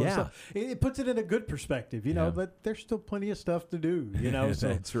 So it puts it in a good perspective, but there's still plenty of stuff to do, so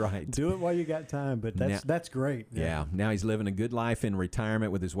that's right. Do it while you got time, but that's great. Yeah. Now he's living a good life in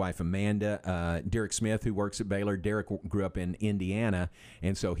retirement with his wife Amanda. Derek Smith, who works at Baylor. Derek grew up in Indiana,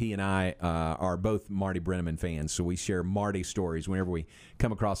 and so he and I are both Marty Brennaman fans, so we share Marty stories whenever we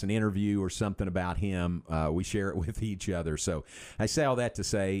come across an interview or something about him. We share it with each other. So I say all that to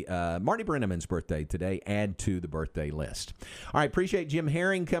say Marty Brennaman's birthday today. Add to the birthday list. All right, appreciate Jim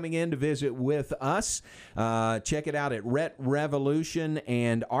Herring coming in to visit with us. Check it out at Rhett Revolution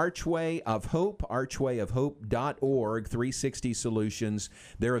and Archway of Hope, archwayofhope.org, 360 Solutions.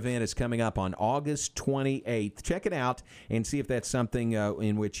 Their event is coming up on August 28th. Check it out and see if that's something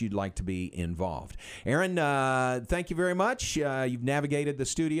in which you'd like to be involved. Aaron, thank you very much. You've navigated the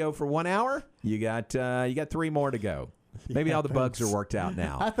studio for 1 hour. You got 3 more to go. Maybe all the bugs are worked out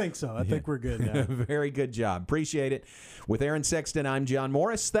now. I think so. I think we're good now. Very good job. Appreciate it. With Aaron Sexton, I'm John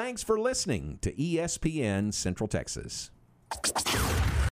Morris. Thanks for listening to ESPN Central Texas.